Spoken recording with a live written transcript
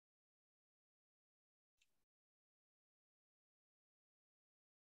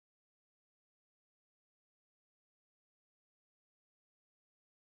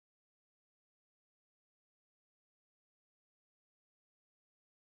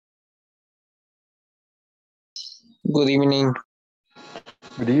Good evening.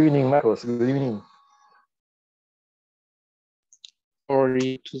 Good evening, Marcos. Good evening. How are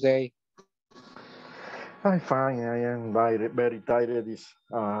you today? I'm fine. I am very tired. Is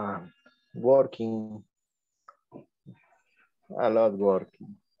working a lot.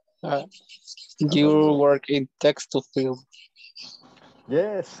 Working. You work in text to field.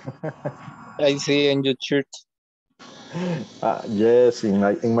 Yes. I see in your shirt. Yes.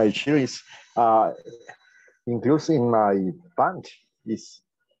 In my shoes. Includes in my pants is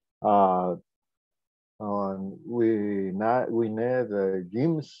we need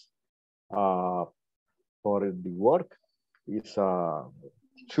gyms for the work. Is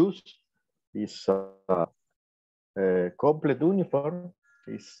shoes. Is complete uniform.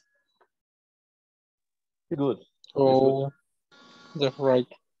 Is good. Oh, that's right.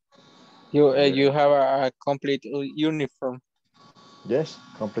 You Yeah. you have a complete uniform. Yes,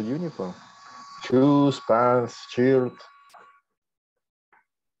 complete uniform. Shoes, pants, shirt.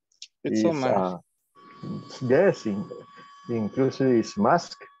 It's so Is nice. yes, inclusive is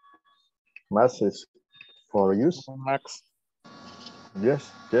mask. Mask is for use. Max.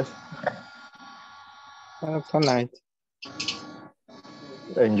 Yes, yes. That's so nice.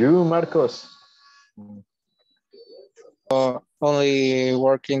 And you, Marcos? Only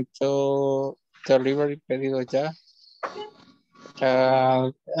working to delivery pedido ya.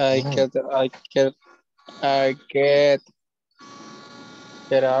 I Mm.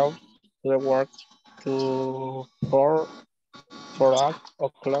 get out to the work to 4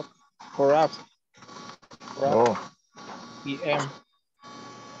 o'clock 4 Oh, p.m.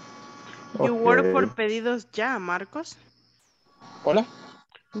 You work for okay. pedidos ya, Marcos. Hola.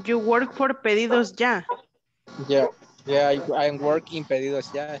 You work for pedidos ya. Yeah, I'm working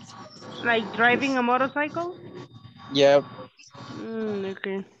pedidos ya. Like driving a motorcycle? Yeah,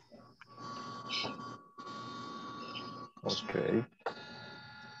 Okay. Okay.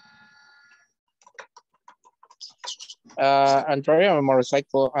 I'm driving a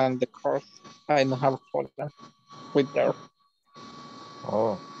motorcycle and the car I don't have a problem with there.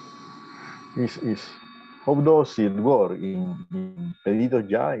 Oh, is how does it work in pedidos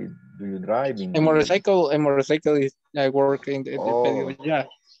ya? Do you drive in the? A motorcycle is I work in the Oh, pedidos ya,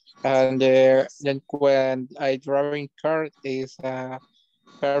 and then when I driving car is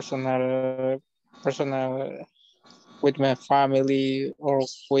personal with my family or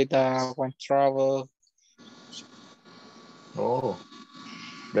with when travel. oh,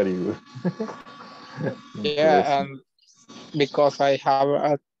 very good. Yeah, Interesting. and because I have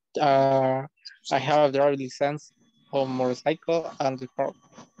a driving license on motorcycle and the car.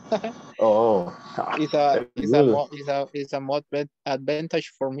 Oh, very good. It's a mod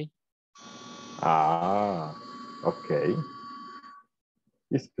advantage for me. Ah, okay.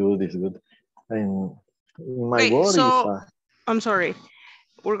 It's good. It's good. And my Okay, work is so I'm sorry.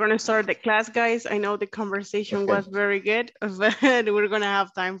 We're gonna start the class, guys. I know the conversation okay. was very good, but we're gonna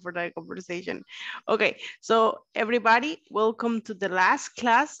have time for that conversation. Okay, so everybody, welcome to the last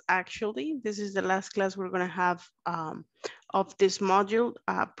class. Actually, this is the last class we're gonna have of this module,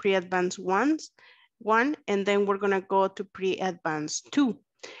 pre-advanced one, and then we're gonna go to pre-advanced 2.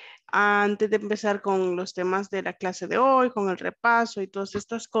 Antes de empezar con los temas de la clase de hoy, con el repaso y todas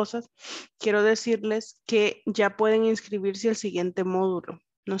estas cosas, quiero decirles que ya pueden inscribirse al siguiente módulo.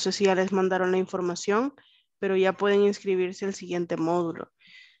 No sé si ya les mandaron la información, pero ya pueden inscribirse al siguiente módulo.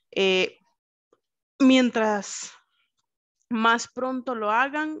 Mientras más pronto lo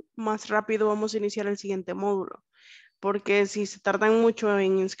hagan, más rápido vamos a iniciar el siguiente módulo. Porque si se tardan mucho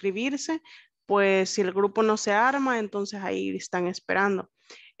en inscribirse, pues si el grupo no se arma, entonces ahí están esperando.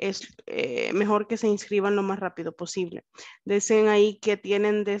 Es mejor que se inscriban lo más rápido posible. Dicen ahí que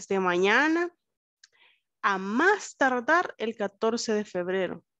tienen desde mañana a más tardar el 14 de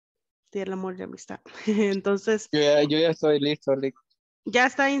febrero. Día del amor y amistad. Entonces, Yo ya estoy listo. ¿ya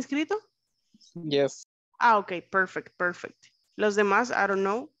está inscrito? Yes. Ok, perfect. Los demás, I don't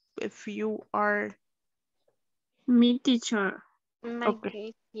know if you are... Me, teacher. In my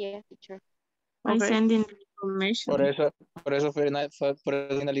case, yeah, teacher. I Okay. send in the information. Por eso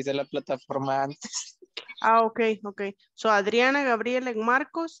finalicé la plataforma antes. Okay. So Adriana, Gabriel, and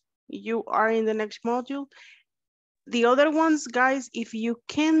Marcos, you are in the next module. The other ones, guys, if you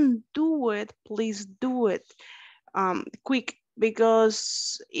can do it, please do it quick,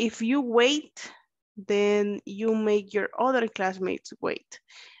 because if you wait, then you make your other classmates wait,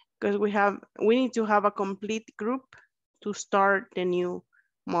 because we need to have a complete group to start the new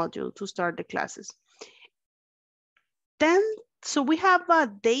module, to start the classes. Then, so we have a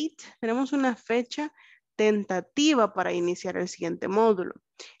date, tenemos una fecha tentativa para iniciar el siguiente módulo,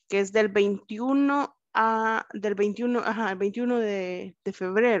 que es del 21 del 21, el 21 de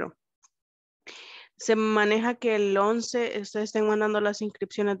febrero. Se maneja que el 11, ustedes estén mandando las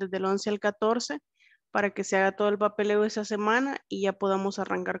inscripciones desde el 11 al 14 para que se haga todo el papeleo esa semana y ya podamos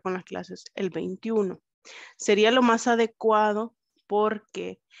arrancar con las clases el 21. Sería lo más adecuado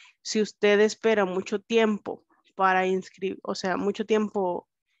porque si usted espera mucho tiempo para inscribir, o sea, mucho tiempo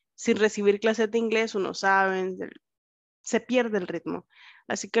sin recibir clases de inglés, uno sabe, se pierde el ritmo.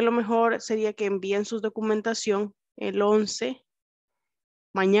 Así que lo mejor sería que envíen su documentación el 11,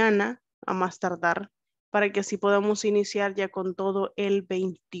 mañana, a más tardar, para que así podamos iniciar ya con todo el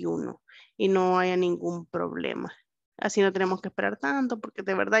 21 y no haya ningún problema. Así no tenemos que esperar tanto, porque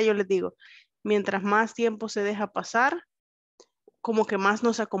de verdad yo les digo, mientras más tiempo se deja pasar, como que más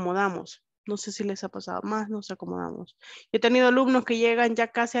nos acomodamos. No sé si les ha pasado, más nos acomodamos. Yo he tenido alumnos que llegan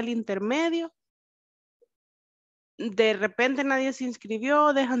ya casi al intermedio, de repente nadie se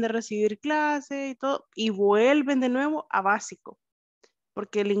inscribió, dejan de recibir clase y todo, y vuelven de nuevo a básico,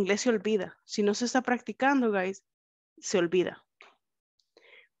 porque el inglés se olvida. Si no se está practicando, guys, se olvida.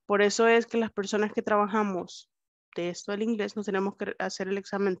 Por eso es que las personas que trabajamos de esto del inglés nos tenemos que hacer el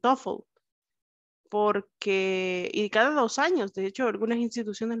examen TOEFL, porque, y cada 2 años, de hecho, algunas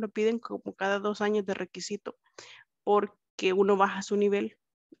instituciones lo piden como cada 2 años de requisito, porque uno baja su nivel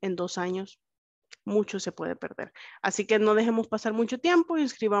en 2 años. Mucho se puede perder. Así que no dejemos pasar mucho tiempo y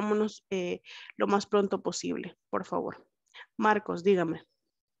inscribámonos lo más pronto posible, por favor. Marcos, dígame.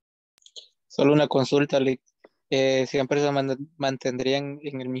 Solo una consulta, ¿siempre se mantendrían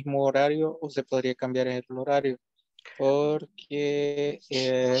en el mismo horario o se podría cambiar el horario? Porque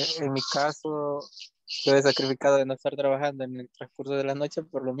en mi caso, yo he sacrificado de no estar trabajando en el transcurso de la noche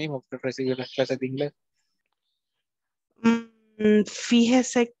por lo mismo, por recibir las clases de inglés.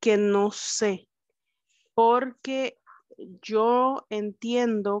 Fíjese que no sé, porque yo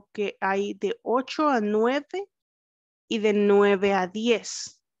entiendo que hay de 8 a 9 y de 9 a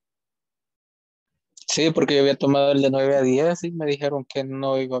 10. Sí, porque yo había tomado el de 9 a 10 y me dijeron que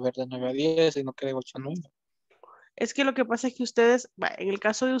no iba a haber de 9 a 10, sino que de 8 a 9. Es que lo que pasa es que ustedes, en el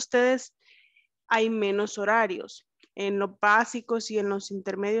caso de ustedes, hay menos horarios. En los básicos y en los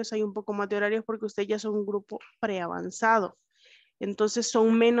intermedios hay un poco más de horarios porque ustedes ya son un grupo preavanzado. Entonces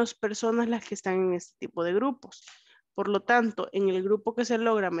son menos personas las que están en este tipo de grupos. Por lo tanto, en el grupo que se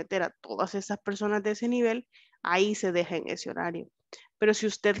logra meter a todas esas personas de ese nivel, ahí se deja en ese horario. Pero si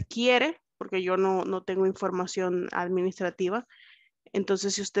usted quiere, porque yo no tengo información administrativa,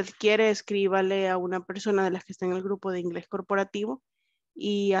 entonces si usted quiere, escríbale a una persona de las que está en el grupo de inglés corporativo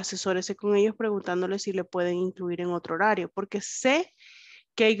y asesórese con ellos preguntándole si le pueden incluir en otro horario, porque sé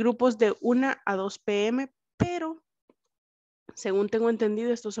que hay grupos de 1 a 2 p.m., pero según tengo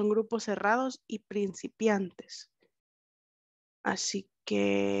entendido, estos son grupos cerrados y principiantes. Así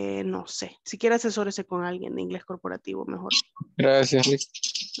que no sé. Si quiere asesórese con alguien de inglés corporativo, mejor. Gracias, Liz.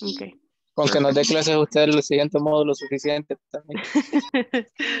 Ok. Con que nos dé clases a ustedes el siguiente módulo suficiente también.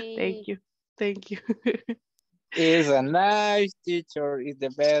 Thank you. Thank you. Is a nice teacher, is the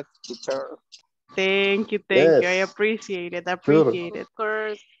best teacher. Thank you. Yes. I appreciate it. Sure. Of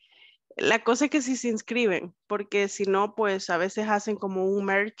course. La cosa es que si se inscriben, porque si no, pues a veces hacen como un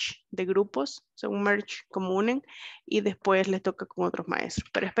merge de grupos, o sea, un merge como unen, y después les toca con otros maestros.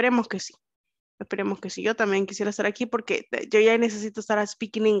 Pero esperemos que sí. Esperemos que sí. Yo también quisiera estar aquí porque yo ya necesito estar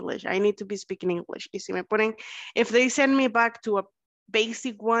speaking English. I need to be speaking English. Y si me ponen, if they send me back to a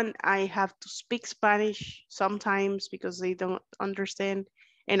basic one, I have to speak Spanish sometimes because they don't understand.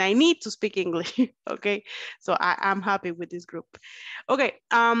 And I need to speak English. Okay. So I'm happy with this group. Okay.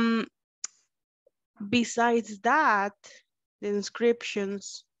 Besides that, the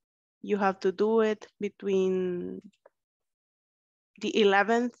inscriptions, you have to do it between the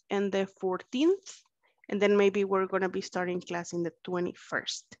 11th and the 14th. And then maybe we're going to be starting class in the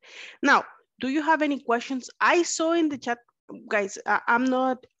 21st. Now, do you have any questions? I saw in the chat, guys, I'm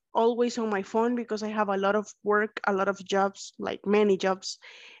not always on my phone because I have a lot of work, a lot of jobs, like many jobs.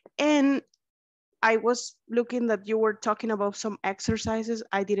 And I was looking that you were talking about some exercises.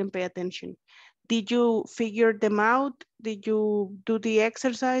 I didn't pay attention. Did you figure them out? Did you do the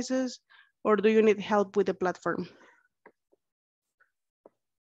exercises? Or do you need help with the platform?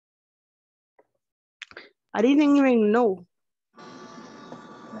 I didn't even know.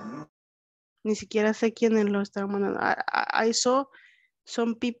 Ni siquiera sé quiénes lo están mandando. I saw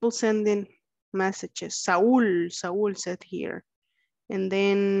some people sending messages. Saul said here. And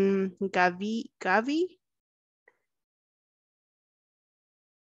then Gavi?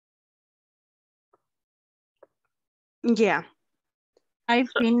 Yeah. I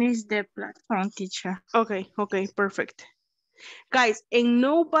finished the platform, teacher. Okay, perfect. Guys, and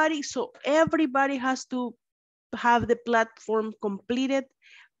nobody, so everybody has to have the platform completed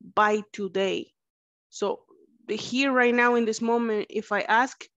by today. So here right now in this moment, if I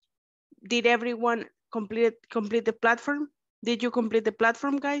ask, did everyone complete the platform? Did you complete the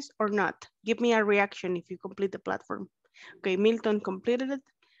platform, guys, or not? Give me a reaction if you complete the platform. Okay, Milton completed it.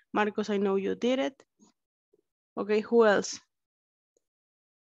 Marcos, I know you did it. Okay, who else?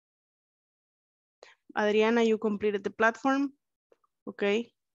 Adriana, you completed the platform.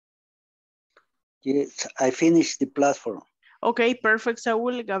 Okay. Yes, I finished the platform. Okay, perfect,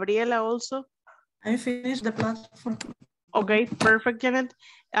 Saul. Gabriela also. I finished the platform. Okay, perfect, Janet.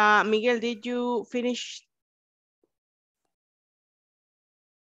 Miguel, did you finish?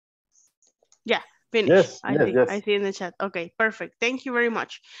 Yeah, finish. Yes, yes, yes. I see in the chat. Okay, perfect. Thank you very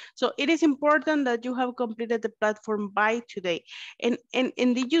much. So it is important that you have completed the platform by today. And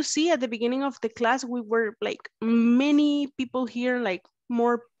did you see at the beginning of the class, we were like many people here, like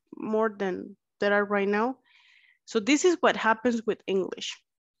more than there are right now. So this is what happens with English.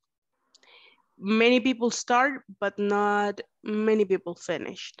 Many people start, but not many people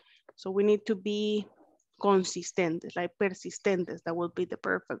finish. So we need to be consistent, like persistentes. That will be the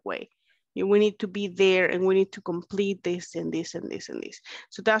perfect way. We need to be there and we need to complete this and this and this and this.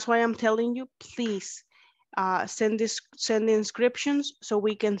 So that's why I'm telling you, please send the inscriptions so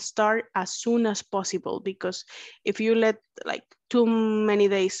we can start as soon as possible, because if you let like too many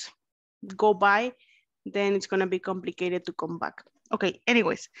days go by, then it's gonna be complicated to come back. Okay,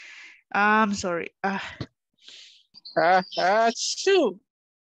 anyways, I'm sorry. Shoot.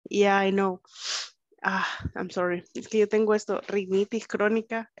 Yeah, I know. I'm sorry. Es que yo tengo esto, rinitis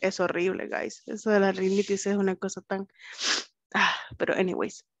crónica. Es horrible, guys. Eso de la rinitis es una cosa tan... pero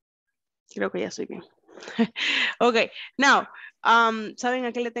anyways, creo que ya estoy bien. Ok, now, ¿saben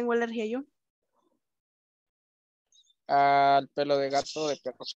a qué le tengo alergia yo? Al pelo de gato de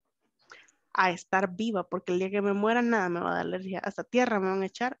perro. A estar viva, porque el día que me muera nada me va a dar alergia. Hasta tierra me van a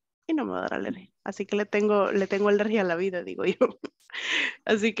echar y no me va a dar alergia. Así que le tengo alergia a la vida, digo yo.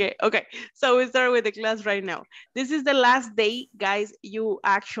 Así que, okay, so we start with the class right now. This is the last day, guys. You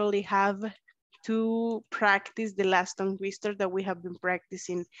actually have to practice the last tongue twister that we have been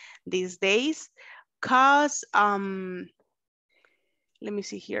practicing these days. Cause, let me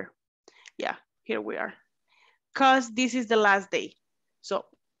see here. Yeah, here we are. Cause this is the last day. So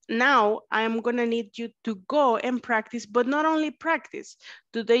now I'm gonna need you to go and practice, but not only practice.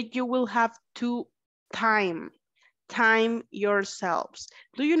 Today you will have to time yourselves.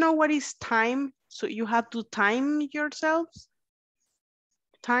 Do you know what is time? So you have to time yourselves?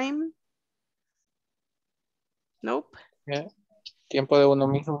 Time? Nope. Yeah. Tiempo de uno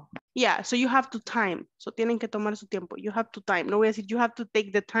mismo. Yeah, so you have to time. So tienen que tomar su tiempo. You have to time. No voy a decir you have to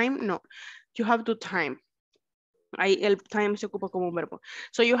take the time. No, you have to time. Ahí el time se ocupa como un verbo.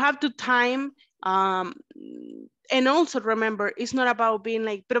 So you have to time, and also remember, it's not about being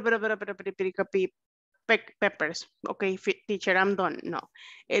like peppers. Okay, teacher, I'm done. No,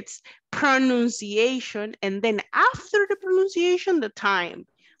 it's pronunciation, and then after the pronunciation, the time.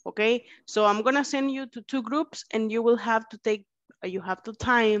 Okay, so I'm gonna send you to 2 groups, and you will have to take. You have to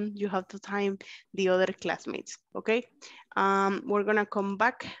time the other classmates. Okay, we're gonna come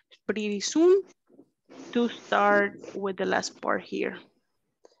back pretty soon to start with the last part here.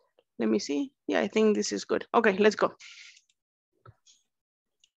 Let me see. Yeah, I think this is good. Okay, let's go.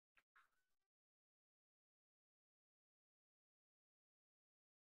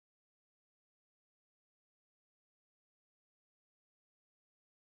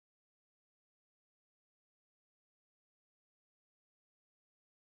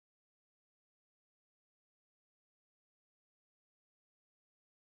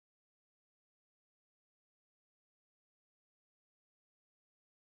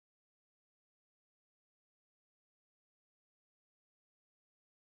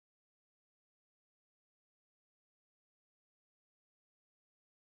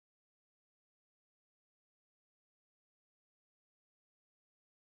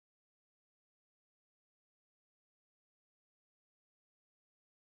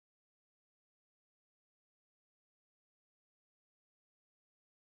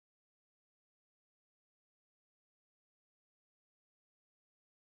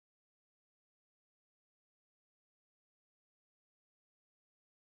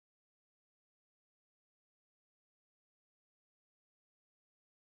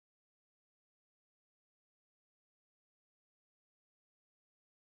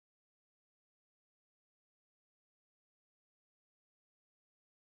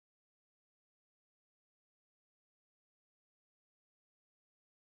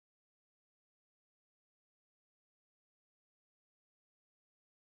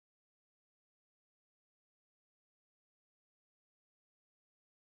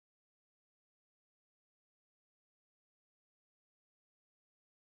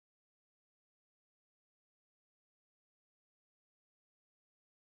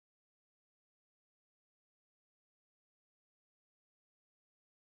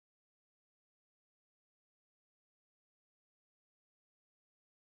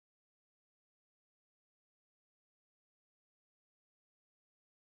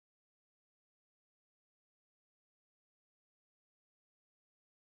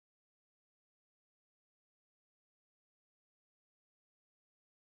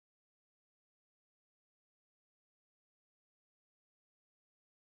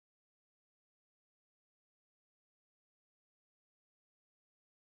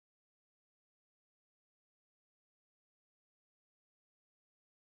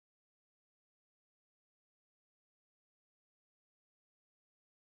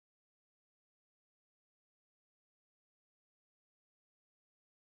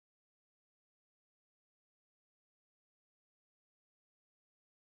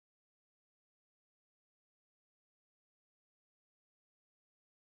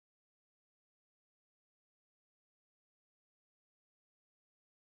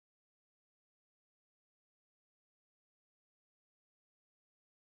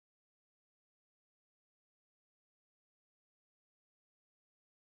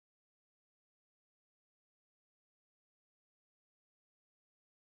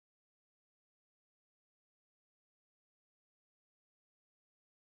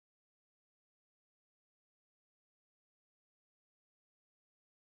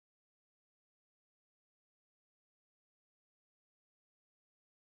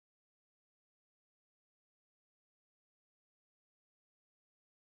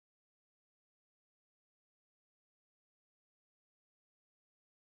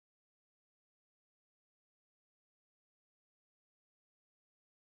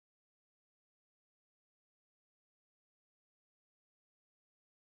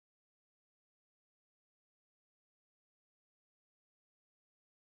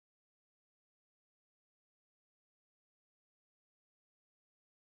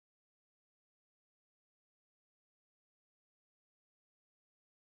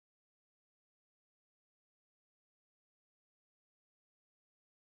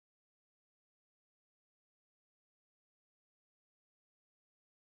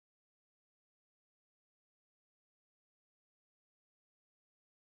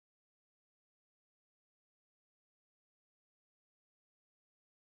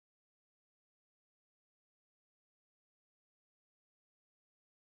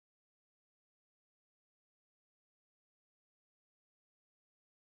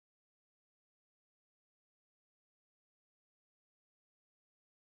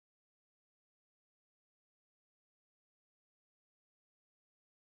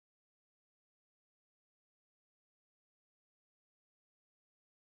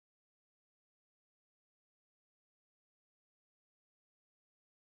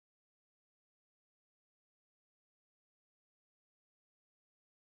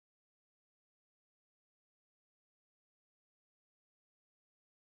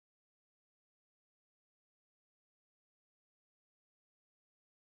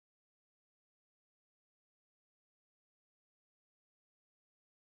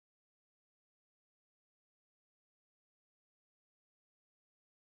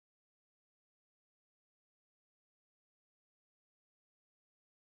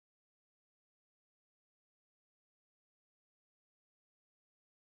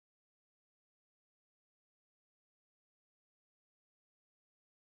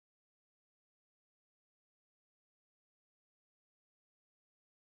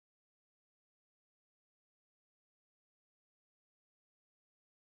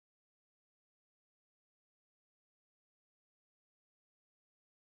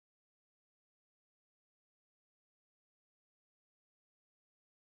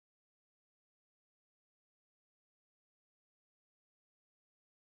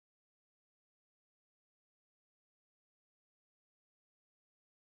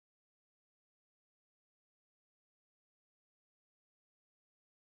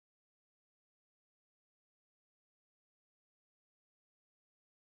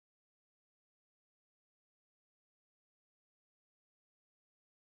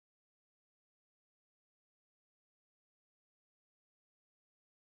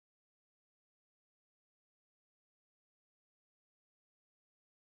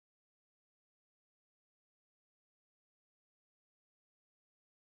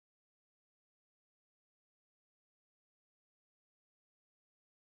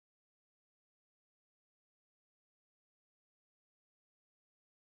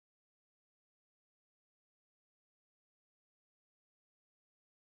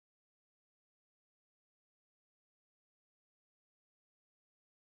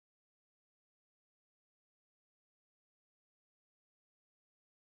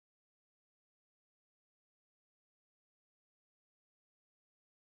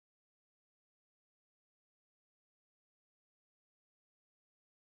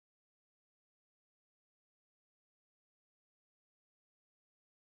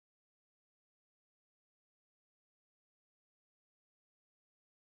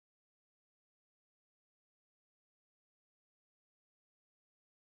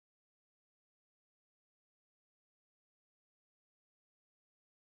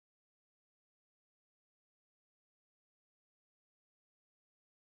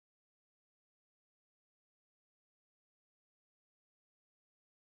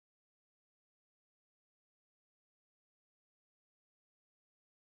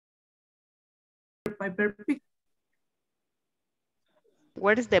 paper pick.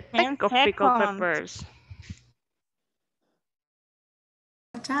 What is the 10 peck of pickled seconds. peppers?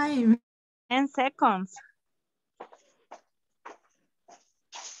 Time. 10 seconds.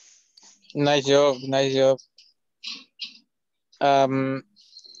 Nice job, nice job.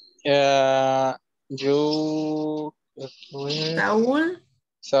 You, Saul,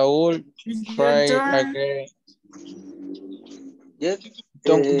 Saul, it's your try turn. again. Yes.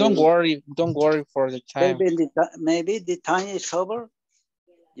 Don't worry for the time. Maybe the time is over.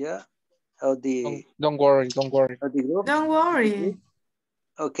 Yeah. Of the Don't worry. of the group. Don't worry.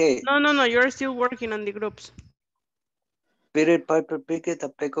 Okay. No, you're still working on the groups. Peter Piper picked a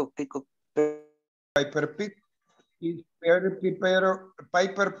peck of pickled Piper pick is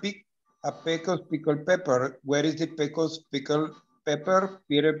Piper pick a peck of pickled pepper. Where is the peck of pickled pepper?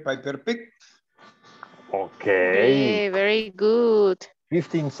 Peter Piper pick. Okay. Yeah, very good.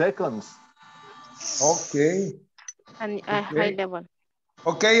 15 seconds. Okay. And a high Okay. level.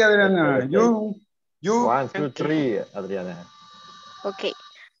 Okay, Adriana. Okay. You. 1, 2, Okay. 3, Adriana. Okay.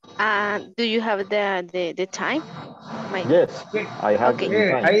 Do you have the time? Yes, Okay. I have Okay. the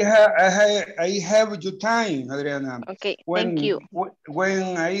time. I have your time, Adriana. Okay. Thank you.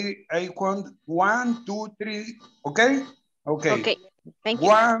 When I count 1, 2, 3. Okay. Okay. Okay. Thank you.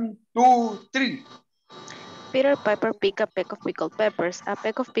 1, 2, 3. Peter Piper picked a peck of pickled peppers. A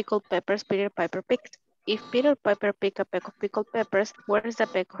peck of pickled peppers Peter Piper picked. If Peter Piper picked a peck of pickled peppers, where is the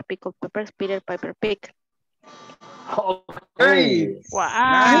peck of pickled peppers Peter Piper picked? Okay. Nice.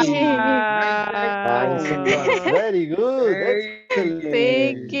 Wow. Nice. Very good. Thank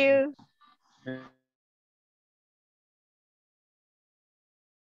Excellent. you.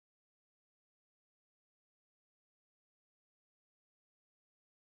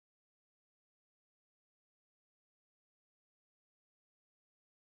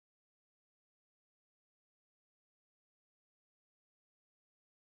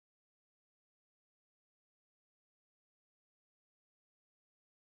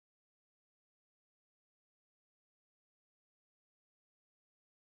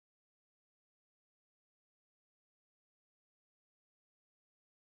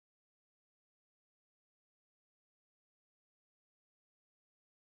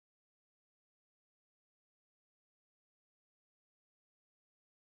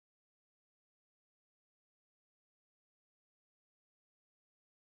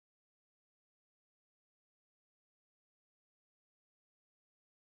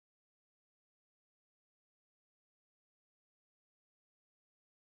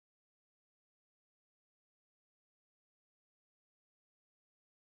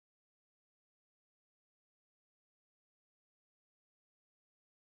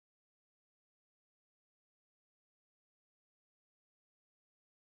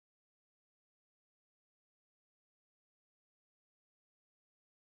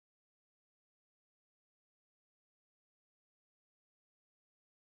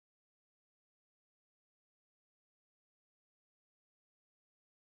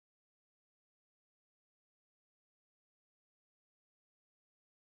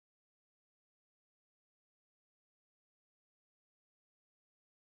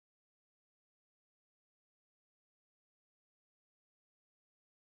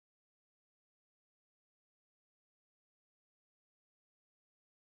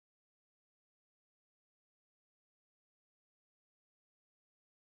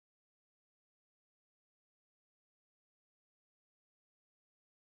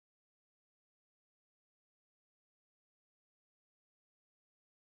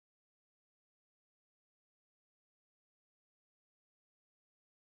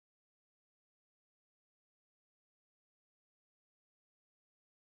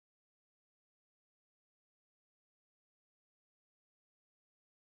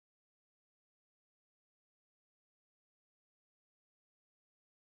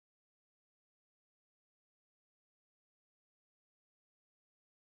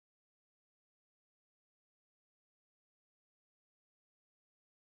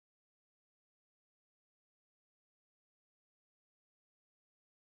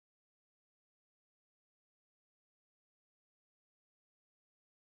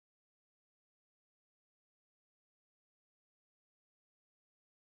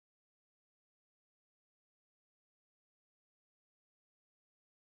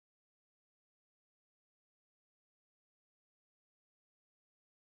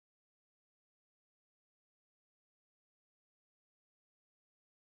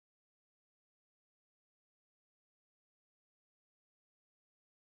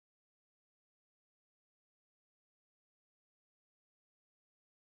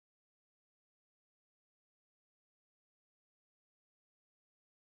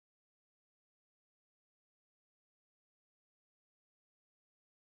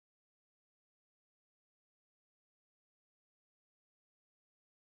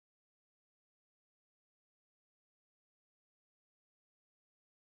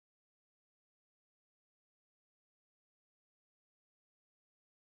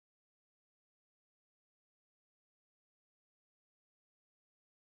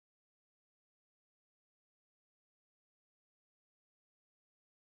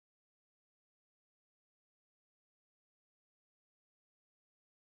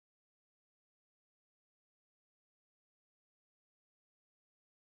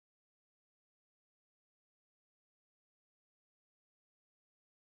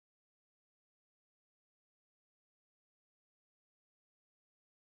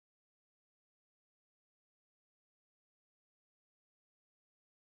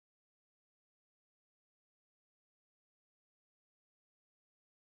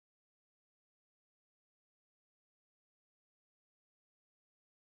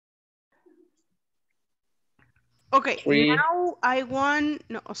 Okay, 3. now I want,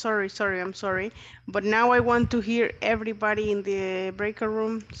 no, sorry, I'm sorry. But now I want to hear everybody in the breaker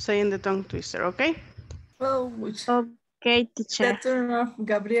room saying the tongue twister, okay? Oh, which Okay, teacher. the turn of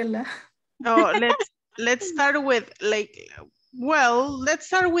Gabriela. Oh, let's start with let's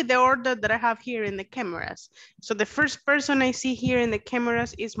start with the order that I have here in the cameras. So the first person I see here in the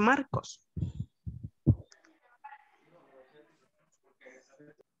cameras is Marcos.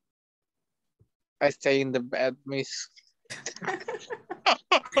 I stay in the bed, miss.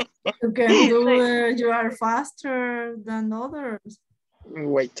 You can do it. You are faster than others.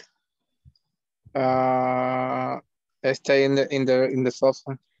 Wait. I stay in the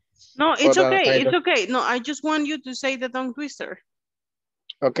sofa. No, it's Or okay. It's either. okay. No, I just want you to say the tongue twister.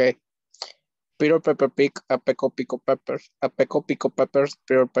 Okay. Peter Pepper Pig, a peck of pickle peppers. A peck of pickle peppers,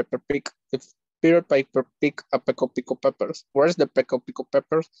 Peter Piper Pig. If Peter Piper Pig, a peck of pickle peppers. Where's the peck of pickle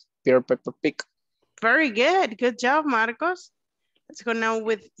peppers? Peter Piper Pig. Very good. Good job, Marcos. Let's go now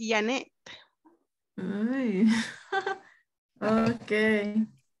with Janet. Okay.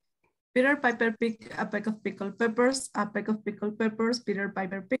 Peter Piper picked a peck of pickled peppers, a peck of pickled peppers, Peter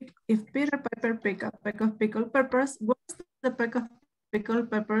Piper picked. If Peter Piper picked a peck of pickled peppers, what's the peck of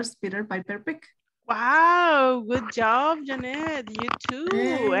pickled peppers Peter Piper picked? Wow, good job, Janet. You too.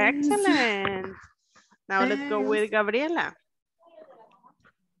 Thanks. Excellent. Now let's go with Gabriela.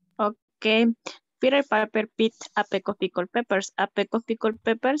 Okay. Peter Piper picked a peck of pickled peppers. A peck of pickled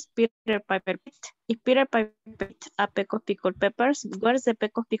peppers, Peter Piper picked. If Peter Piper picked a peck of pickled peppers, where's the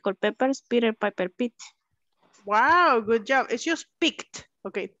peck of pickled peppers Peter Piper picked? Wow, good job. It's just picked.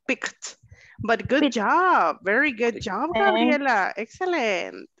 Okay, picked. But good job. Very good job, Gabriela.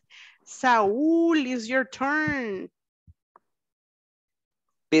 Excellent. Saul, it's your turn.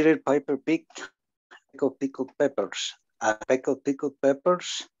 Peter Piper picked a peck of pickled peppers. A peck of pickled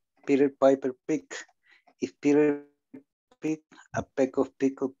peppers, Peter Piper picked. If Peter picked a peck of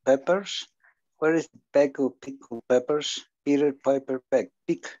pickled peppers, where is the peck of pickled peppers Peter Piper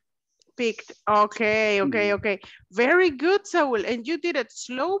picked? Picked. Okay. Very good, Saul. And you did it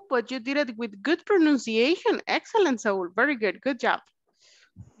slow, but you did it with good pronunciation. Excellent, Saul. Very good. Good job.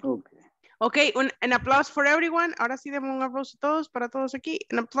 Okay. Ok, un aplauso for everyone. Ahora sí demos un aplauso a todos, para todos aquí.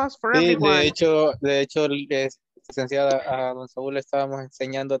 Un aplauso for Sí, everyone. de hecho, licenciada, a don Saúl le estábamos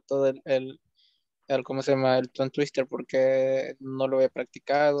enseñando todo el ¿cómo se llama? El tongue twister, porque no lo había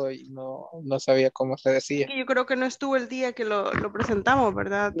practicado y no sabía cómo se decía. Yo creo que no estuvo el día que lo presentamos,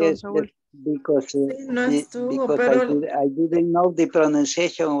 ¿verdad, don Saúl? Because, Sí, no estuvo, because pero... I didn't know the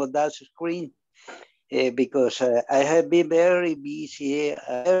pronunciation of that screen. Because I have been very busy,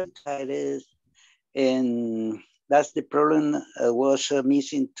 very tired, and that's the problem. I was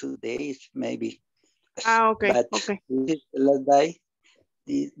missing 2 days, maybe. Okay, but okay. This is the last day.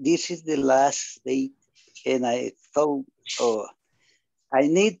 This is the last day, and I thought, oh, I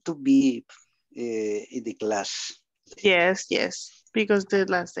need to be in the class. Yes, because the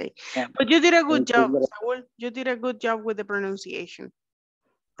last day. Yeah. But you did a good job, Saúl. You did a good job with the pronunciation.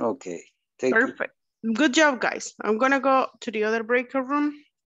 Okay, thank you. Perfect. Good job, guys. I'm gonna go to the other breakout room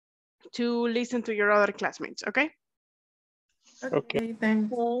to listen to your other classmates, okay? Okay, thanks.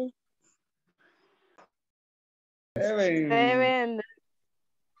 Seven.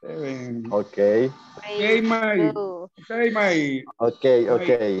 Okay. Okay, Mike. Okay.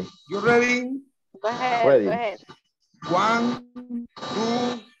 You ready? Go ahead. Ready. Go ahead. 1,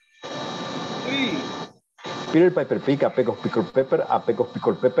 2, 3. Peter Piper picked a peck of pickled pepper, a peck of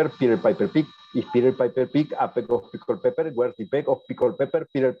pickled pepper, Peter Piper picked. If Peter Piper picked a peck of pickled pepper, where's the peck of pickled pepper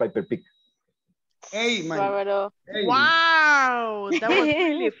Peter Piper picked? Hey, Mike. Hey. Wow, that was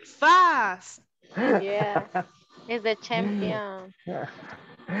really fast. Yeah, he's the champion.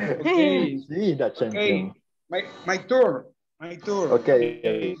 Okay. Sí, the champion. Okay. My turn.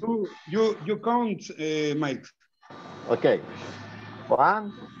 Okay. You count, Mike. Okay.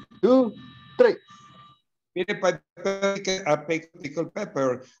 1, 2, 3. Peter Piper picked a peck of pickled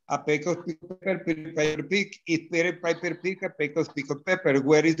pepper. A peck of pickled pepper, Peter Piper picked. If Peter Piper picked a peck of pickled pepper,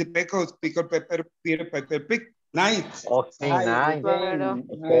 where is the peck of pickled pepper Peter Piper picked? Nice. Okay, nice.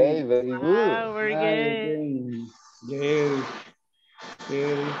 Okay, very good. Wow, very good. Yes.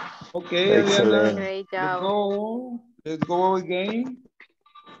 Okay, Excellent. Great job. Let's go again.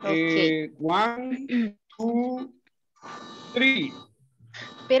 Okay. 1, 2, 3.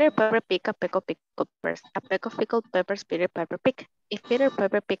 Peter Piper picked a peck of pickled peppers. A peck of pickled peppers Peter Piper picked. If Peter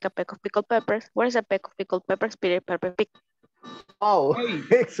Piper picked a peck of pickled peppers, where's a peck of pickled peppers Peter Piper picked? Oh,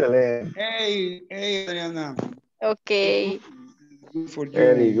 excellent. Hey, Adriana. Okay. Good for you.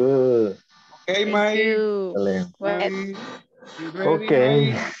 Very good. Okay, Thank Mike. you. Excellent. Go ahead. You ready,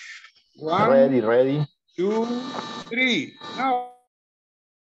 Okay. Mike? 1, Ready. 2, 3. Now.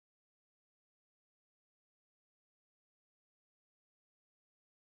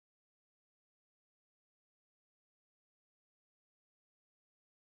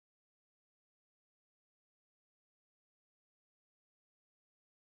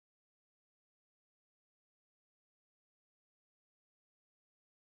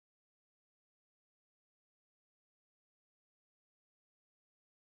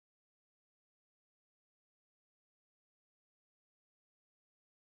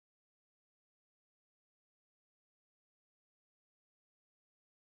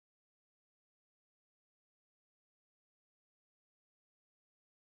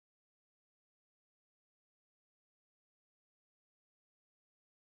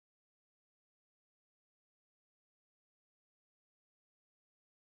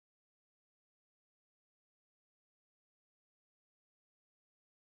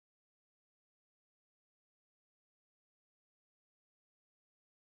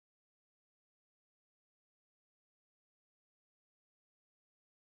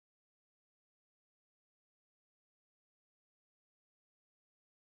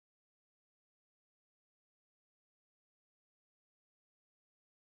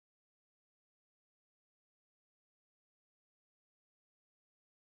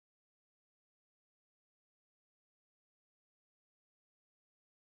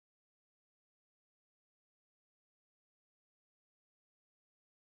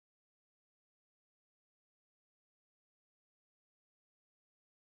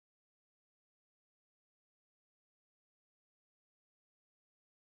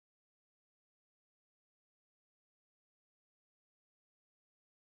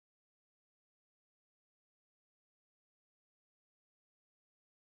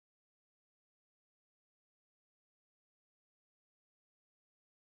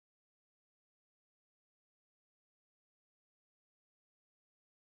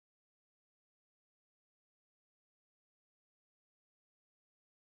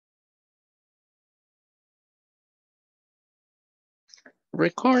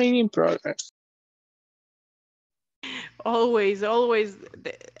 Recording in progress. Always, when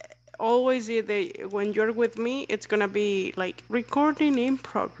you're with me, it's gonna be like recording in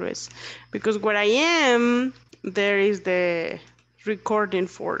progress, because where I am, there is the recording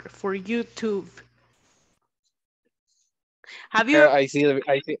for YouTube. Have you I see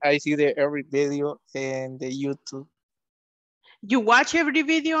the every video in the YouTube. you watch every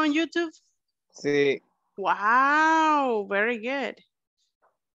video on YouTube? Sí. Wow, very good.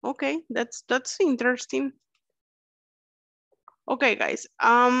 Okay, that's interesting. Okay, guys.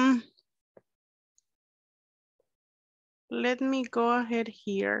 Let me go ahead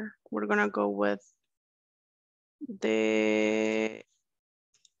here. We're gonna go with the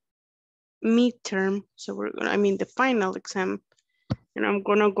midterm. So the final exam. And I'm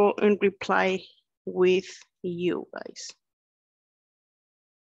gonna go and reply with you guys.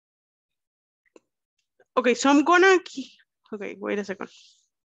 Okay, so I'm gonna, okay, wait a second.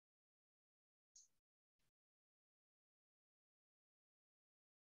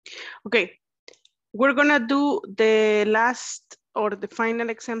 Okay, we're gonna do the last or the final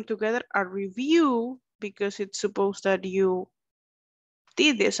exam together, a review, because it's supposed that you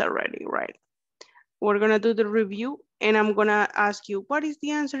did this already, right? We're gonna do the review and I'm gonna ask you, what is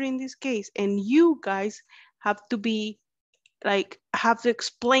the answer in this case? And you guys have to be have to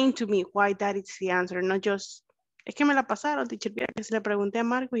explain to me why that is the answer, not just, es que me la pasaron, teacher, que se le pregunté a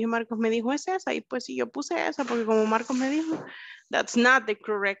Marcos y Marcos me dijo es esa, y pues si yo puse esa porque como Marcos me dijo, that's not the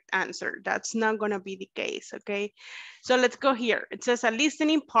correct answer. That's not gonna be the case, okay? So let's go here. It says a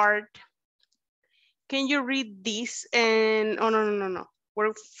listening part. Can you read this? And, oh, no.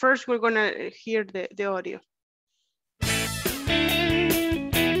 First, we're gonna hear the audio.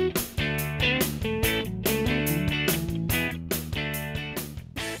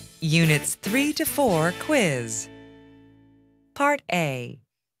 Units 3 to 4 quiz. Part A.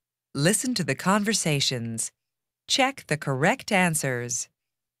 Listen to the conversations. Check the correct answers.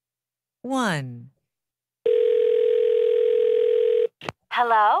 1.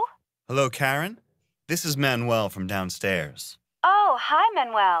 Hello? Hello, Karen. This is Manuel from downstairs. Oh, hi,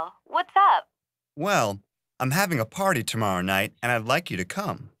 Manuel. What's up? Well, I'm having a party tomorrow night, and I'd like you to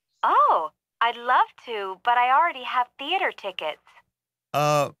come. Oh, I'd love to, but I already have theater tickets.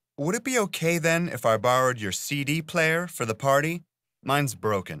 Would it be okay then if I borrowed your CD player for the party? Mine's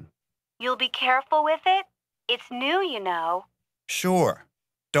broken. You'll be careful with it? It's new, you know. Sure.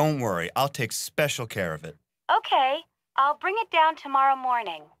 Don't worry, I'll take special care of it. Okay, I'll bring it down tomorrow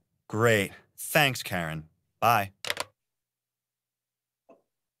morning. Great. Thanks, Karen. Bye.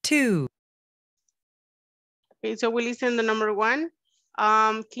 2. Okay, so we listen to number 1.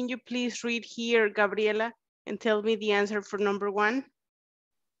 Can you please read here, Gabriela, and tell me the answer for number 1?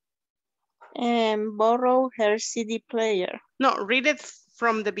 Borrow her CD player. No, read it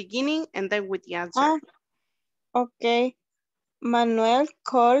from the beginning and then with the answer. Oh, okay. Manuel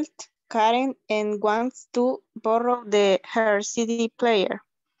called Karen and wants to borrow her CD player.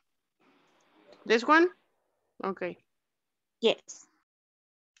 This one? Okay. Yes.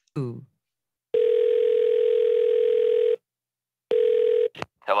 Ooh.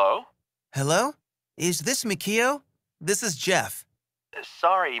 Hello? Hello? Is this Mikio? This is Jeff.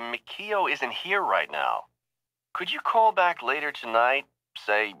 Sorry, Mikio isn't here right now. Could you call back later tonight,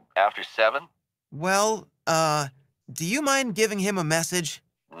 say after 7? Well, do you mind giving him a message?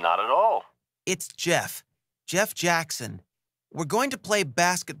 Not at all. It's Jeff. Jeff Jackson. We're going to play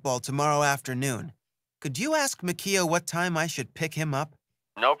basketball tomorrow afternoon. Could you ask Mikio what time I should pick him up?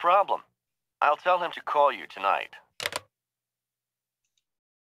 No problem. I'll tell him to call you tonight.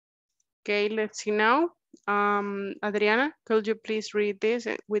 Okay, let's see now. Adriana, could you please read this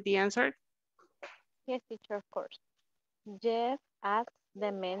with the answer? Yes, teacher, of course. Jeff asked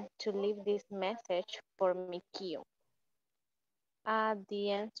the man to leave this message for Mikio. The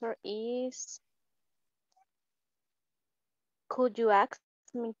answer is, could you ask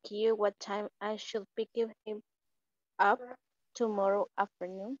Mikio what time I should pick him up tomorrow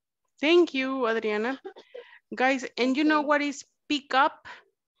afternoon? Thank you, Adriana. Guys, and you know what is pick up?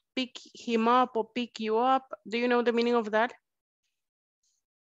 Pick him up or pick you up. Do you know the meaning of that?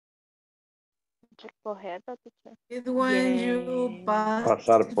 Recogerlo, teacher. It's when you pass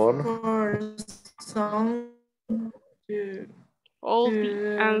Pasar por. for some All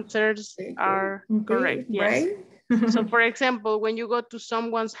the answers are correct. Yes. right? So for example, when you go to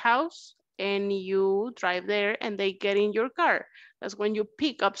someone's house and you drive there and they get in your car, that's when you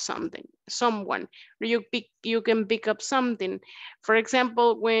pick up someone, or you can pick up something. For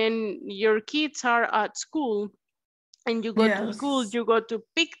example, when your kids are at school and you go to school, you go to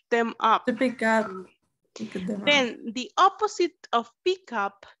pick them up. To pick up. Them then up. the opposite of pick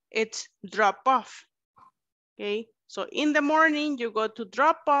up, it's drop off. Okay, so in the morning, you go to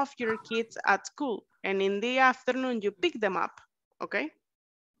drop off your kids at school, and in the afternoon, you pick them up, okay?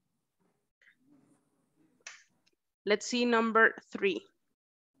 Let's see number 3.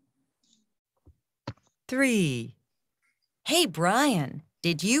 3. Hey, Brian,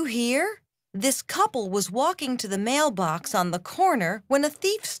 did you hear? This couple was walking to the mailbox on the corner when a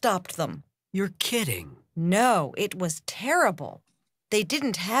thief stopped them. You're kidding. No, it was terrible. They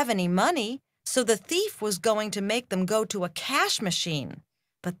didn't have any money, so the thief was going to make them go to a cash machine.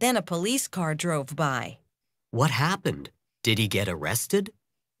 But then a police car drove by. What happened? Did he get arrested?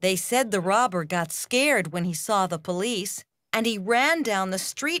 They said the robber got scared when he saw the police, and he ran down the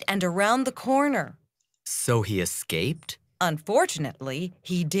street and around the corner. So he escaped? Unfortunately,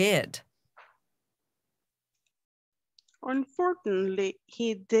 he did. Unfortunately,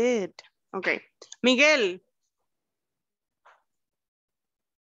 he did. Okay, Miguel.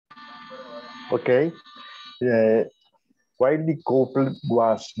 Okay. While the couple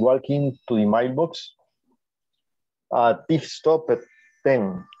was walking to the mailbox, a thief stopped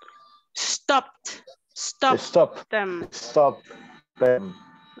them. Stopped them. Stopped them.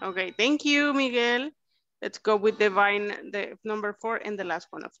 Okay, thank you, Miguel. Let's go with the number 4 and the last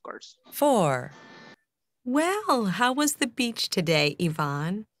one, of course. 4. Well, how was the beach today,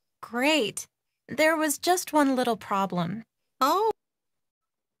 Yvonne? Great. There was just one little problem. Oh.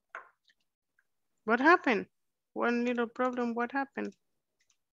 What happened? One little problem, what happened?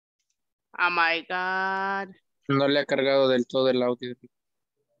 Oh my God. No le ha cargado del todo el audio.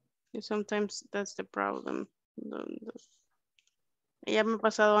 Sometimes that's the problem. Ya me ha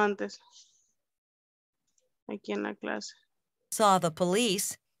pasado antes. Aquí en la clase. Saw the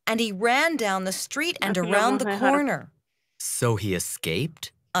police, and he ran down the street and around the corner. So he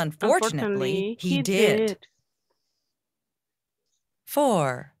escaped? Unfortunately, he did.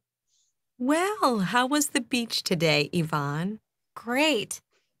 4. Well, how was the beach today, Yvonne? Great.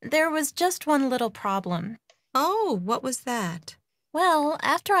 There was just one little problem. Oh, what was that? Well,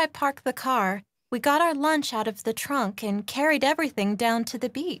 after I parked the car, we got our lunch out of the trunk and carried everything down to the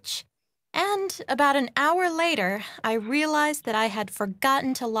beach. And about an hour later, I realized that I had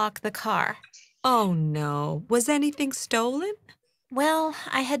forgotten to lock the car. Oh, no. Was anything stolen? Well,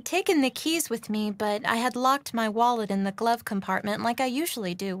 I had taken the keys with me, but I had locked my wallet in the glove compartment like I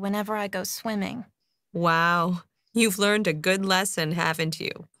usually do whenever I go swimming. Wow. You've learned a good lesson, haven't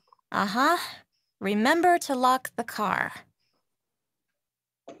you? Uh-huh. Remember to lock the car.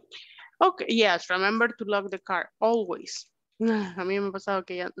 Okay, yes, remember to lock the car, always. A mí me ha pasado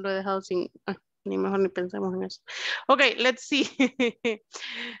que ya lo he dejado sin... Ni mejor ni pensemos en eso. Okay, let's see.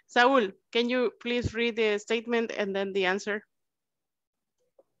 Saul, can you please read the statement and then the answer?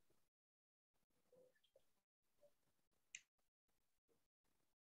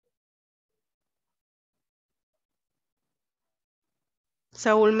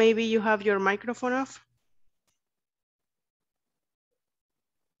 Saul, maybe you have your microphone off?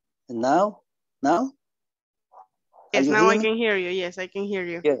 Now? Yes, you now hear I me? can hear you. Yes, I can hear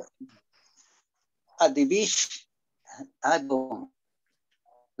you. Yeah. At the beach, I go.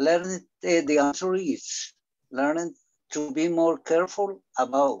 Learning, the answer is learning to be more careful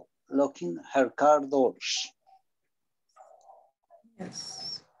about locking her car doors.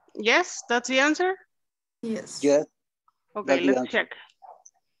 Yes. Yes, that's the answer? Yes. Yes. Okay, let's check.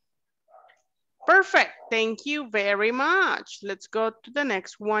 Perfect. Thank you very much. Let's go to the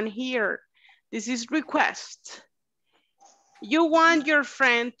next one here. This is request. You want your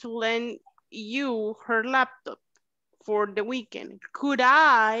friend to lend you her laptop for the weekend. Could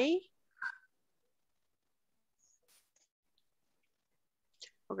I?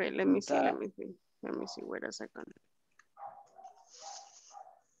 Okay, let me see. Wait a second.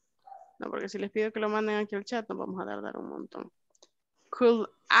 No, porque si les pido que lo manden aquí al chat, nos vamos a tardar un montón. Could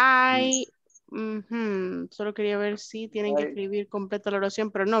I? Solo quería ver si tienen que escribir completa la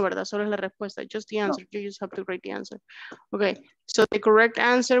oración, pero no, ¿verdad? Solo es la respuesta. Just the answer. No. You just have to write the answer. Okay, so the correct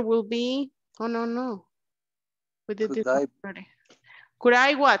answer will be, oh, no. We did this already. Could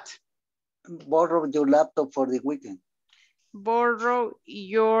I what? Borrow your laptop for the weekend. Borrow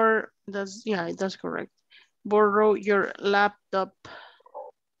your, that's correct. Borrow your laptop.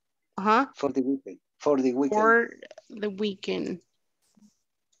 For the weekend. For the weekend. For the weekend.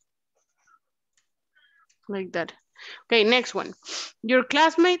 Like that. Okay, next one. Your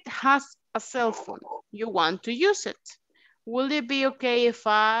classmate has a cell phone. You want to use it. Will it be okay if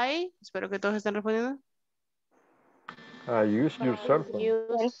I... Espero que todos estén respondiendo. Use your cell phone.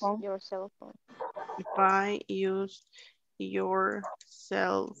 Use your cell phone. If I use your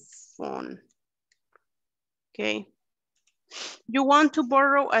cell phone. Okay. You want to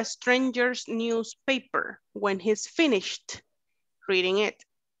borrow a stranger's newspaper when he's finished reading it.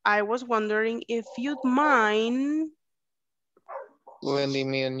 I was wondering if you'd mind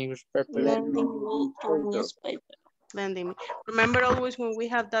lending me a newspaper. Lending me your newspaper. Lending me. Remember always when we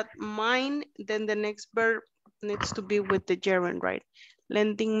have that mine, then the next verb needs to be with the gerund, right?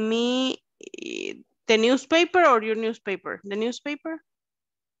 Lending me the newspaper or your newspaper? The newspaper?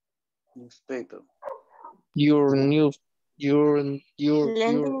 Newspaper. Your Lending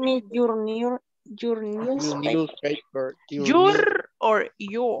me your newspaper. Your or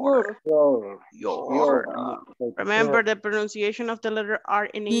your? Your. Remember the pronunciation of the letter R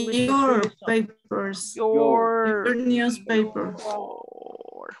in English. Your papers. Your newspaper.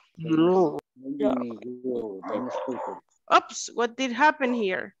 Your. Oops, what did happen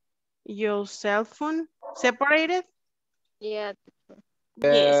here? Your cell phone separated? Yeah.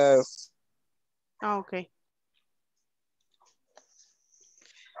 Yes. Oh, okay.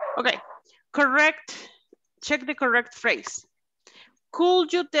 Okay, correct. Check the correct phrase.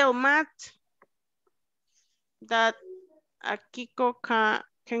 Could you tell Matt that Akiko can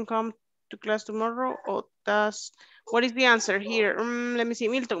come to class tomorrow? Or does, what is the answer here? Let me see,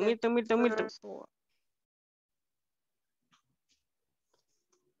 Milton.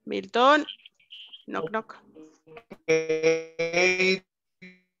 Milton, knock, knock.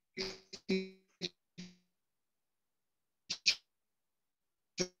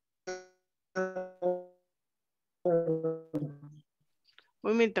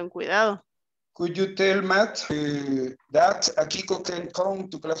 Uy, Milton, cuidado. Could you tell Matt that Akiko can come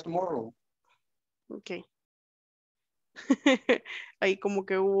to class tomorrow? Okay. Ahí como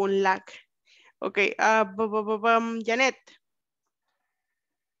que hubo un lag. Okay, Janet.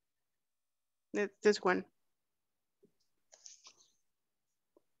 This one.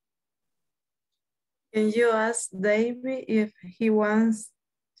 Can you ask David if he wants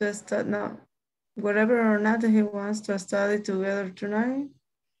to study? No, whatever or not he wants to study together tonight.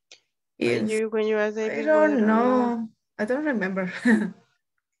 When you ask David, I don't know. I don't remember.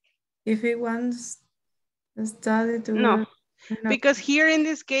 If he wants to study together. No, because here in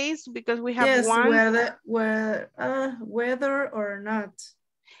this case, because we have one. Whether or not.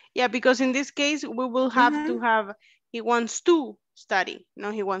 Yeah, because in this case, we will have to have, he wants to study. No,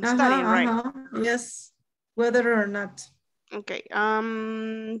 he wants to study, right? Yes, whether or not. Okay,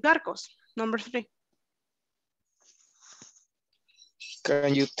 Marcos, number 3.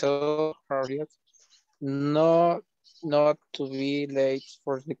 Can you tell Harriet not to be late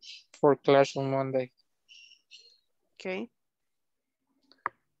for class on Monday? Okay.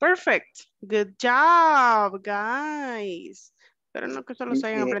 Perfect. Good job, guys. Pero no que solo se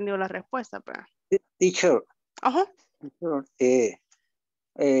hayan aprendido la respuesta, pero. Teacher.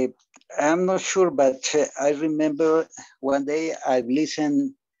 I'm not sure, but I remember one day I've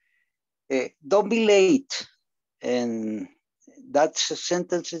listened, don't be late. And that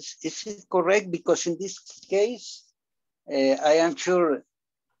sentence, is it correct? Because in this case, I am sure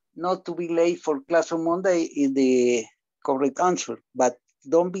not to be late for class on Monday is the correct answer, but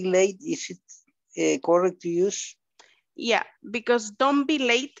don't be late, is it correct to use? Yeah, because don't be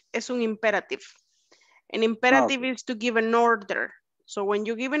late is un imperative. An imperative is to give an order. So when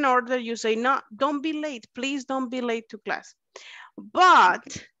you give an order, you say, no, don't be late. Please don't be late to class. But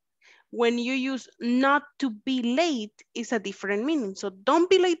when you use not to be late, it's a different meaning. So don't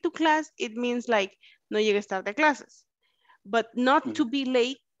be late to class, it means like no llegues tarde a clases. But not to be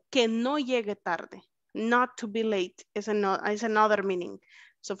late, que no llegue tarde. Not to be late is another meaning.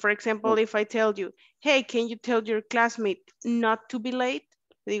 So for example, if I tell you, hey, can you tell your classmate not to be late?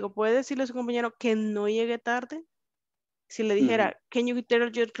 Le digo, ¿puede decirle a su compañero que no llegue tarde? Si le dijera, can you tell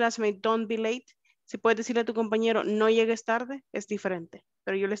your classmate don't be late? Si puedes decirle a tu compañero no llegues tarde, es diferente.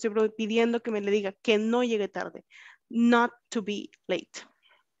 Pero yo le estoy pidiendo que me le diga que no llegue tarde. Not to be late.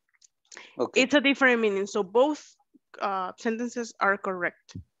 Okay. It's a different meaning. So both sentences are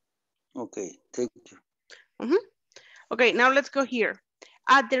correct. Okay, thank you. Okay, now let's go here.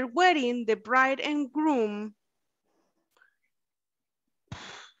 At their wedding, the bride and groom,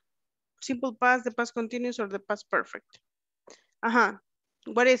 simple past, the past continuous, or the past perfect?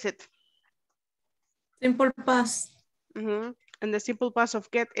 What is it? Simple past. And the simple past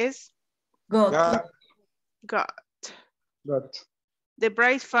of get is? Got. Got. The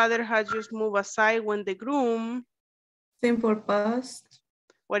bride's father had just moved aside when the groom. Simple past.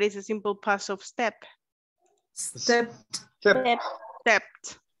 What is the simple past of step? Stepped.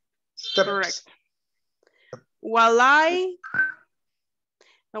 Stepped. Correct. While I.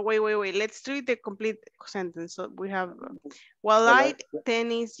 No, wait. Let's read the complete sentence. So we have, while I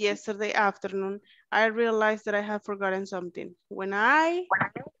tennis yesterday afternoon, I realized that I had forgotten something. When I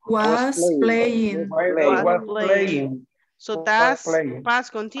was playing. So that's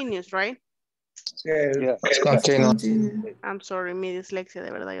past continuous, right? Yeah. Continuous. I'm sorry, mi dislexia,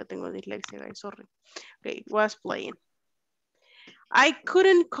 de verdad, yo tengo dislexia, guys, sorry. Okay, was playing. I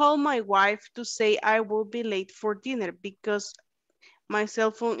couldn't call my wife to say I will be late for dinner because my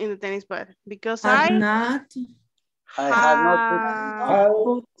cell phone in the tennis bed. Because I had not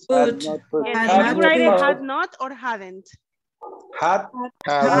put. You write it had not or hadn't? Had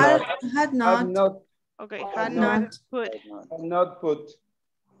not. Okay, had not put. Had not put.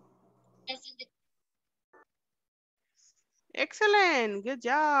 Excellent, good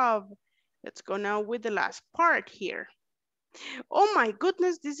job. Let's go now with the last part here. Oh my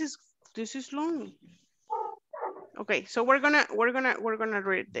goodness, this is long. Okay, so we're gonna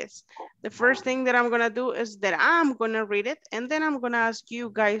read this. The first thing that I'm gonna do is that I'm gonna read it, and then I'm gonna ask you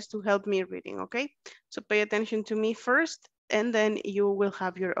guys to help me reading, okay? So pay attention to me first, and then you will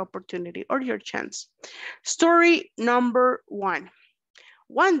have your opportunity or your chance. Story number 1.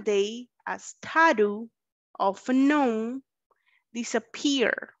 One day, a statue of a gnome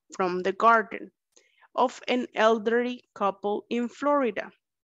disappeared from the garden of an elderly couple in Florida.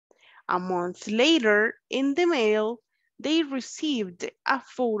 A month later, in the mail, they received a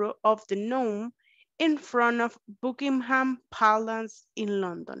photo of the gnome in front of Buckingham Palace in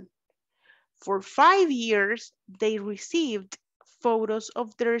London. For 5 years, they received photos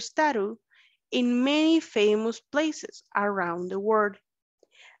of their statue in many famous places around the world.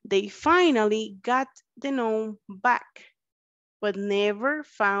 They finally got the gnome back, but never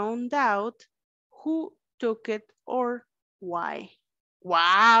found out who took it or why.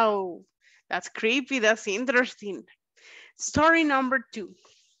 Wow, that's creepy, that's interesting. Story number 2.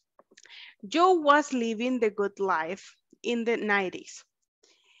 Joe was living the good life in the 90s.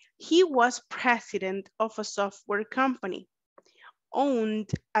 He was president of a software company, owned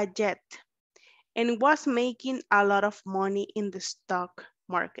a jet, and was making a lot of money in the stock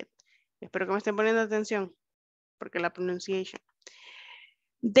market. Espero que me estén poniendo atención, porque la pronunciation.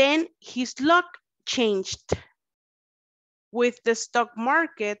 Then his luck changed. With the stock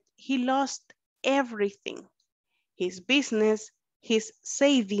market, he lost everything. His business, his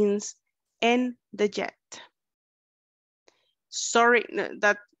savings, and the jet. Sorry,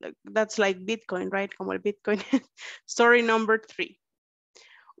 that's like Bitcoin, right? Como el Bitcoin. Story number 3.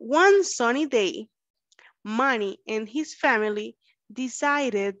 One sunny day, Manny and his family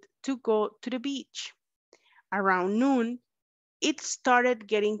decided to go to the beach. Around noon, it started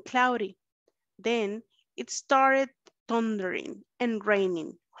getting cloudy. Then it started thundering and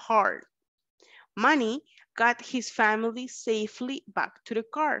raining hard. Manny got his family safely back to the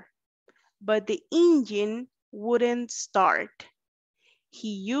car, but the engine wouldn't start. He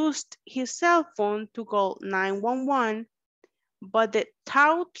used his cell phone to call 911, but the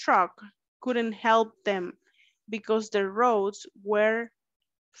tow truck couldn't help them because the roads were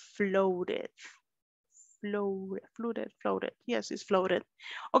flooded. Flooded. Yes, it's flooded.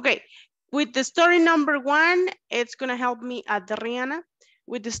 Okay, with the story number 1, it's gonna help me Adriana.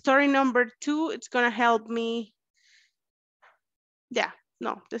 With the story number 2, it's gonna help me. Yeah,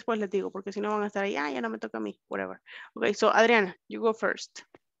 no, después les digo, porque si no van a estar ahí, ya no me toca a mí, whatever. Okay, so Adriana, you go first.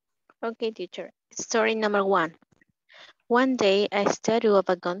 Okay, teacher. Story number 1. One day, a statue of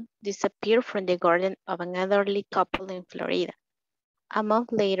a gun disappeared from the garden of an elderly couple in Florida. A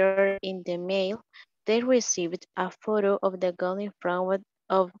month later, in the mail, they received a photo of the gun in front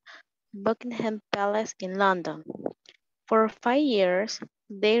of Buckingham Palace in London. For 5 years,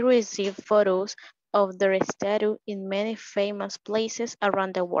 they received photos of their statue in many famous places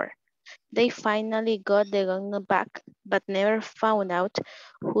around the world. They finally got the gun back, but never found out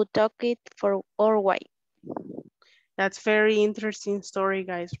who took it or why. That's very interesting story,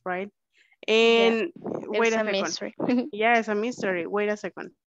 guys, right? And yeah, wait a second. Mystery. Yeah, it's a mystery. Wait a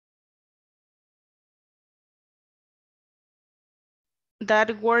second.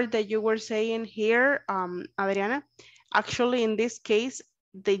 That word that you were saying here, Adriana, actually in this case,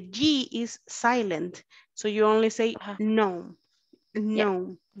 the G is silent. So you only say no. No.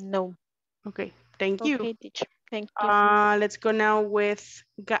 Yeah, no. Okay, thank you. Okay, teacher. Thank you. Let's go now with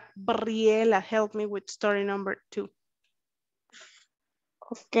Gabriela. Help me with story number 2.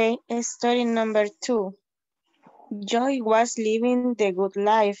 Okay, story number 2. Joy was living the good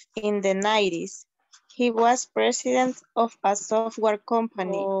life in the 90s. He was president of a software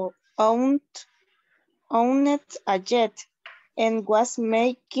company, owned a jet, and was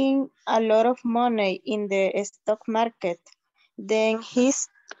making a lot of money in the stock market. Then his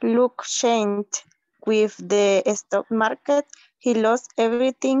luck changed with the stock market. He lost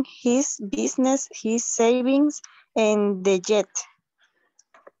everything, his business, his savings, and the jet.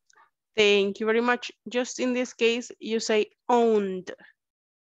 Thank you very much. Just in this case, you say owned.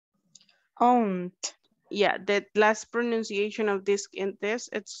 Owned. Yeah, the last pronunciation of this in this,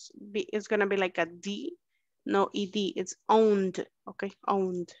 it's gonna be like a D, no ED. It's owned. Okay,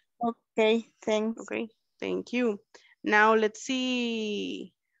 owned. Okay, thanks. Okay, thank you. Now let's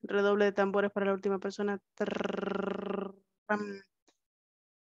see. Redoble de tambores para la última persona.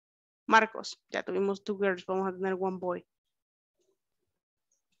 Marcos, ya tuvimos 2 girls, vamos a tener 1 boy.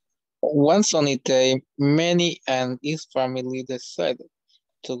 One sunny day, Manny and his family decided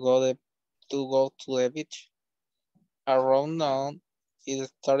to go to the beach. Around noon, it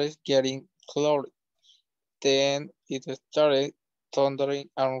started getting cloudy. Then it started thundering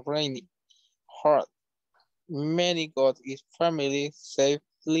and raining hard. Manny got his family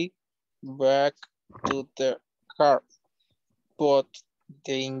safely back to their car, but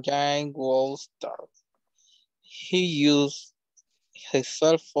the engine won't start. He used his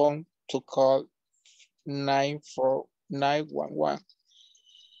cell phone to call 911,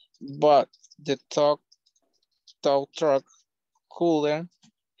 but the tow truck couldn't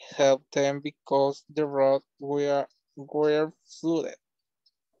help them because the roads were flooded.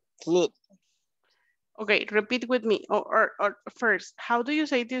 Okay, repeat with me. Or first, how do you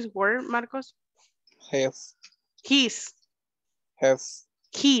say this word, Marcos? His. His. His.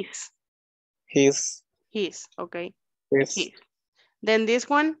 His. His. His, okay. His. Then this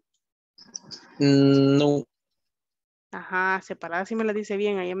one? No. Ajá, separada si me la dice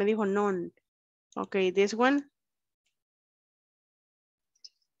bien. Ella me dijo non. Okay, this one?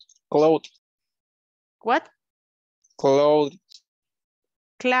 Cloudy. What? Cloudy.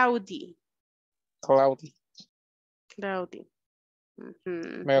 Cloudy. Cloudy. Cloudy.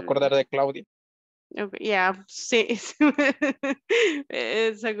 Mm-hmm. Me voy a acordar de Claudia. Okay, yeah, sí.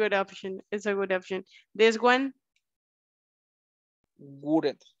 It's a good option. It's a good option. This one?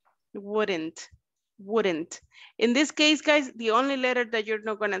 Wouldn't. Wouldn't. Wouldn't. In this case, guys, the only letter that you're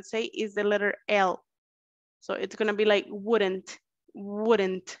not gonna say is the letter L. So it's gonna be like wouldn't,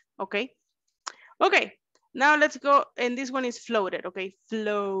 wouldn't, okay? Okay, now let's go, and this one is floated, okay?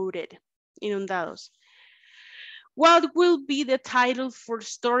 Floated, inundados. What will be the title for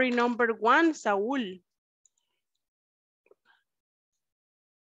story number 1, Saul?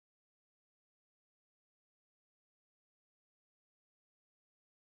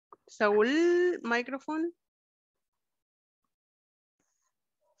 Saul, microphone.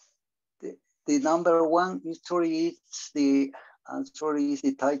 The number 1 story is the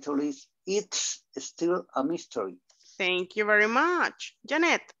title is It's Still a Mystery. Thank you very much.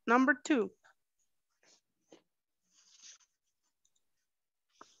 Janet, number 2.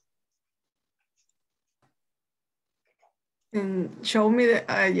 And show me the,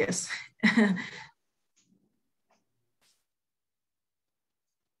 yes.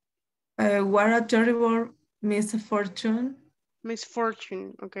 What a terrible misfortune.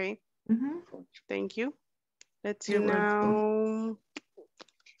 Misfortune, okay. Thank you. Let's see You're now.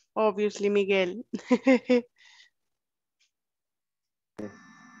 Obviously, Miguel.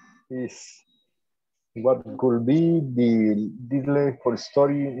 Is what could be the title for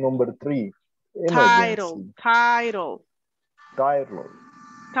story number 3? Title, Emergency. title. Title.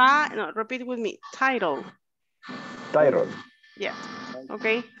 No, repeat with me. Title. Title. Yeah.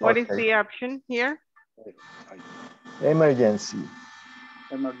 Okay. What is the option here? Emergency.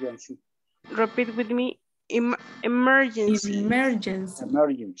 Emergency. Repeat with me. Emergency. Emergency.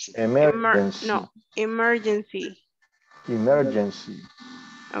 Emergency. Emergency. No, emergency. Emergency.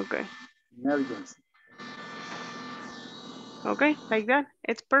 Okay. Emergency. Okay, like that.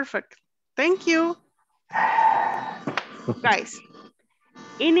 It's perfect. Thank you. Guys,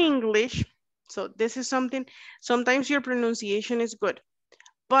 in English, so this is something, sometimes your pronunciation is good,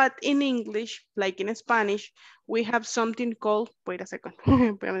 but in English, like in Spanish, we have something called, wait a second,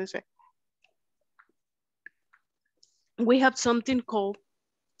 we have something called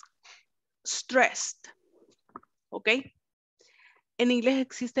stressed, okay? En inglés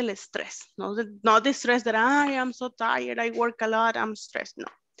existe el estrés, not the stress that I am so tired, I work a lot, I'm stressed, no.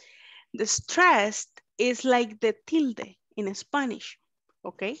 The stressed is like the tilde in Spanish,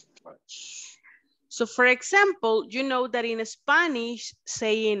 okay? So for example, you know that in Spanish,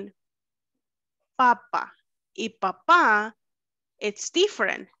 saying papa y papá, it's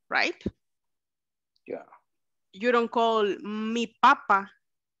different, right? Yeah. You don't call mi papa,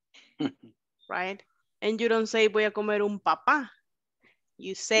 right? And you don't say voy a comer un papá.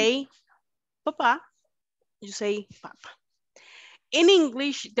 You say papa, you say papa. In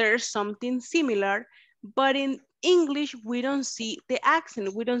English, there's something similar, but in English, we don't see the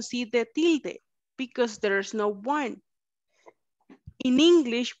accent. We don't see the tilde because there's no one. In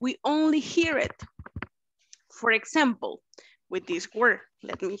English, we only hear it. For example, with this word,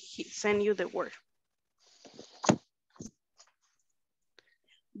 let me send you the word.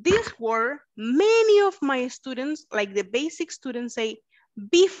 This word, many of my students, like the basic students, say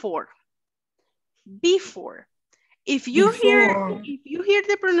before. Before. If you hear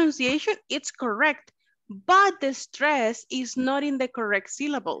the pronunciation, it's correct, but the stress is not in the correct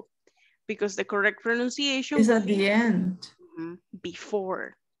syllable because the correct pronunciation is at the end.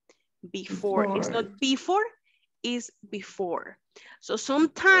 Before. Before. It's not before, it's before. So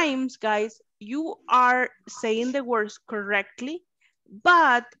sometimes, guys, you are saying the words correctly,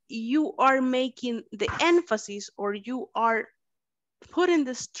 but you are making the emphasis or you are putting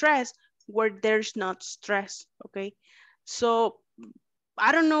the stress where there's not stress, okay? So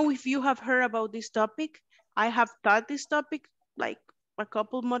I don't know if you have heard about this topic. I have taught this topic like a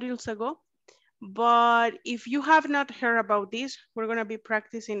couple modules ago, but if you have not heard about this, we're gonna be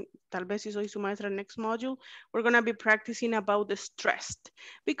practicing, tal vez si soy su maestra next module, we're gonna be practicing about the stressed,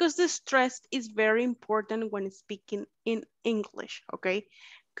 because the stressed is very important when speaking in English, okay?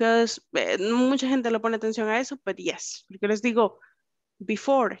 Because mucha gente le pone atención a eso, but yes, porque les digo,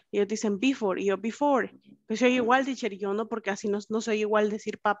 before, ellos dicen before, y yo before, pues soy igual, teacher, y yo no, porque así no soy igual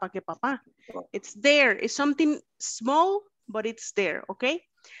decir papa que papá. It's there, it's something small, but it's there, okay?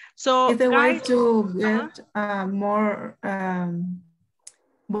 So, it's a way guys, to get more,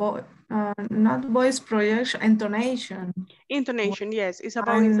 not voice projection, intonation. Intonation, yes, it's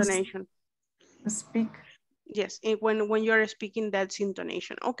about intonation. Speak. Yes, when you're speaking, that's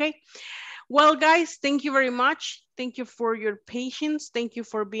intonation, okay? Well, guys, thank you very much. Thank you for your patience. Thank you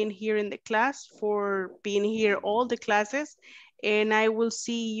for being here in the class, for being here all the classes. And I will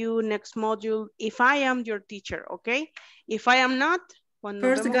see you next module if I am your teacher, okay? If I am not,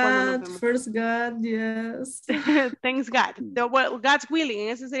 First God, yes. Thanks God. Well, God's willing.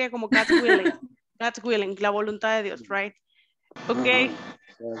 Ese sería como God's willing. God's willing, la voluntad de Dios, right? Okay.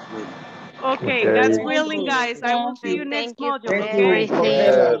 Okay, God's willing, guys. I will see you next module, okay?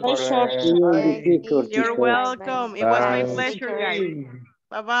 You're welcome. It was my pleasure, guys.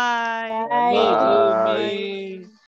 Bye-bye. Bye.